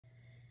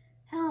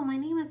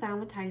name is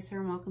Alma Tyser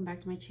and welcome back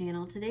to my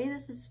channel. Today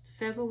this is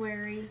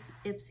February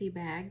Ipsy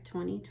bag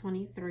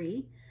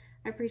 2023.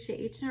 I appreciate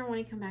each and every one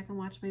of you come back and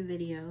watch my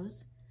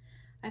videos.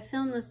 I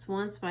filmed this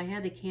once but I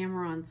had the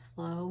camera on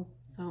slow,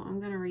 so I'm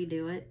going to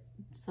redo it.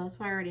 So that's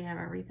why I already have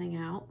everything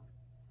out.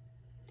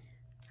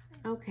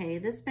 Okay,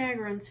 this bag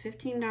runs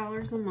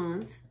 $15 a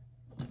month.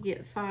 You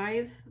get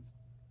 5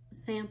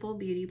 sample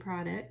beauty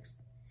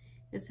products.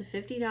 It's a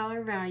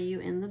 $50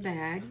 value in the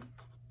bag.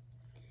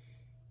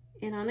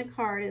 And on the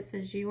card it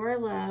says, "You are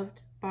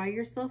loved. Buy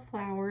yourself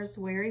flowers.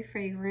 Wear a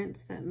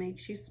fragrance that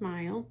makes you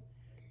smile.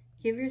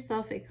 Give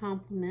yourself a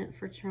compliment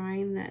for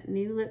trying that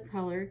new lip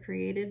color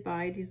created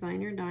by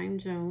designer Dime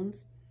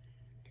Jones.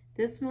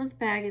 This month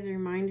bag is a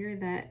reminder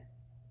that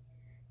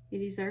you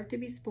deserve to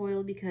be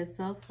spoiled because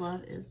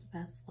self-love is the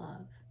best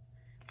love."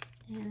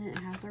 And it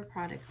has our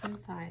products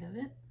inside of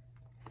it.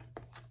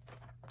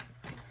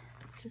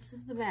 This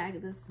is the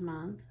bag this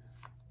month.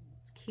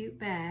 It's a cute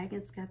bag.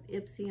 It's got the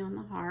Ipsy on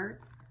the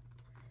heart.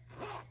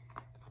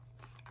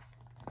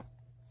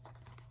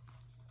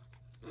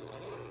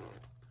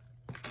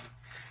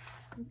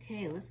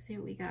 Okay, let's see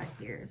what we got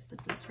here. Let's put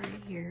this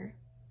right here.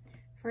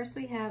 First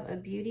we have a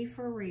Beauty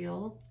for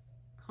Real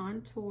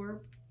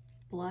contour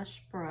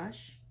blush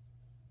brush.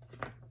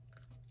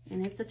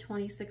 And it's a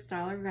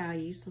 $26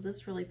 value, so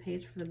this really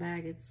pays for the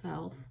bag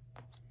itself.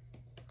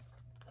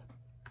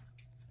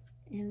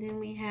 And then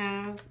we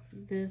have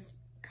this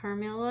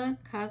Carmilla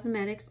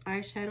Cosmetics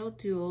eyeshadow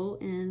duo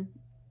in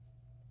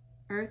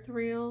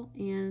Earthreal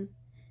and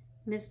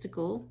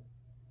Mystical.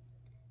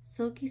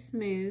 Silky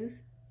Smooth.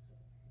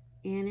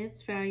 And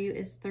its value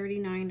is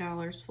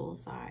 $39 full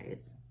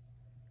size.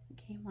 It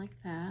came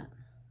like that.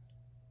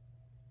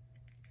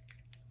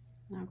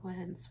 And I'll go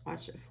ahead and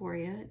swatch it for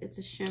you. It's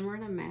a shimmer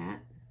and a matte.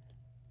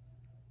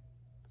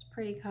 It's a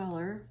pretty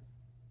color.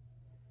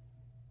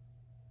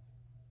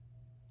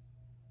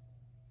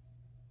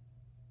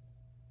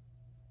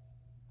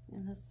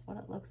 And this is what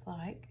it looks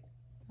like.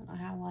 I don't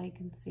know how well you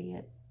can see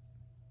it.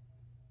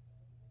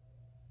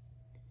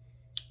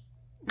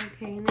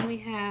 Okay, and then we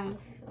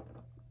have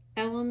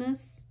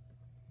Elemis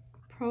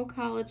Pro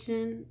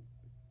Collagen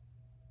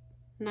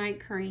Night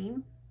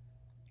Cream.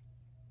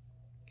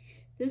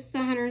 This is a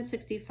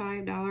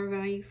 $165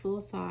 value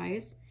full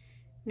size.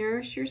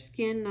 Nourish your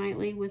skin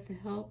nightly with the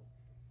help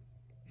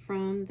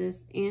from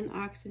this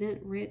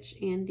antioxidant rich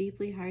and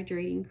deeply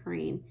hydrating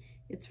cream.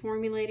 It's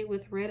formulated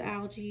with red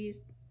algae,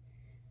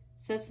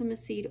 sesame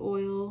seed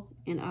oil,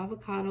 and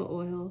avocado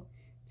oil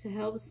to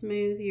help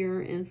smooth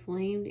your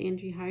inflamed and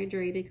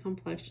dehydrated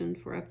complexion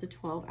for up to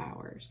 12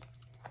 hours.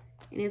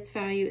 And its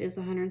value is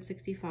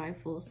 $165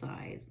 full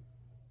size.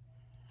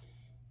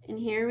 And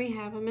here we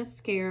have a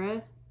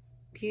mascara,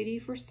 Beauty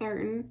for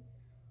Certain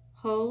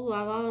Whole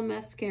La La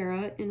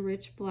Mascara in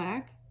Rich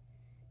Black.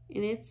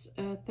 And it's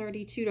a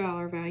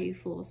 $32 value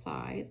full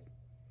size.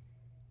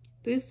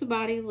 Boost the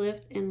body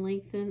lift and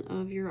lengthen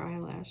of your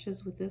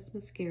eyelashes with this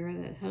mascara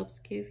that helps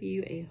give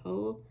you a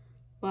whole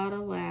lot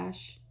of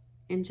lash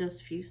in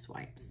just a few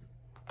swipes.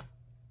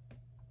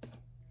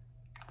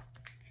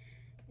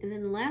 And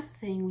then the last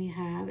thing we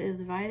have is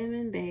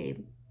Vitamin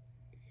Babe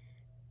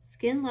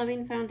Skin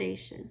Loving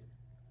Foundation.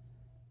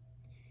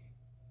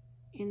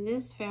 And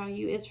this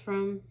value is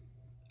from,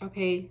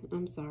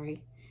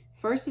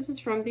 First, this is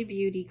from the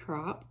Beauty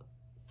Crop.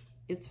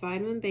 It's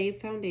Vitamin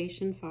Babe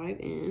Foundation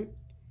 5N.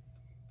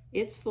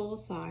 Its full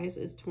size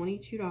is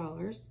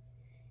 $22.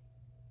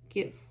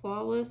 Get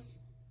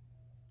flawless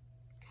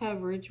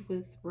coverage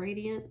with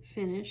radiant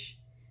finish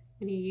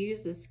when you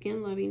use the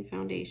Skin Loving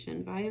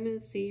Foundation.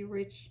 Vitamin C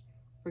rich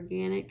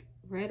organic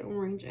red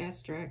orange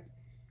extract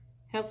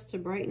helps to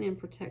brighten and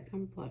protect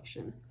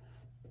complexion.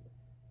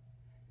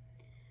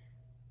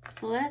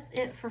 So that's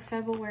it for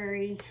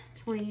February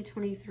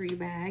 2023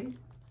 bag.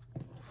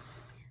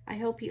 I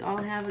hope you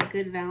all have a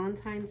good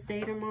Valentine's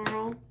Day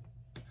tomorrow.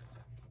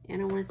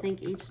 And I want to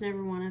thank each and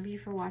every one of you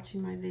for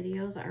watching my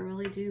videos. I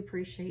really do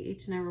appreciate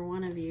each and every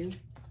one of you.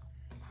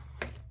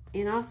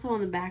 And also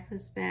on the back of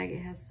this bag, it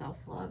has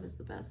self-love is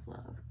the best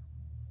love.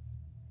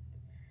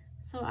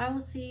 So I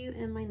will see you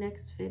in my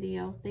next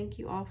video. Thank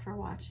you all for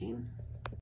watching.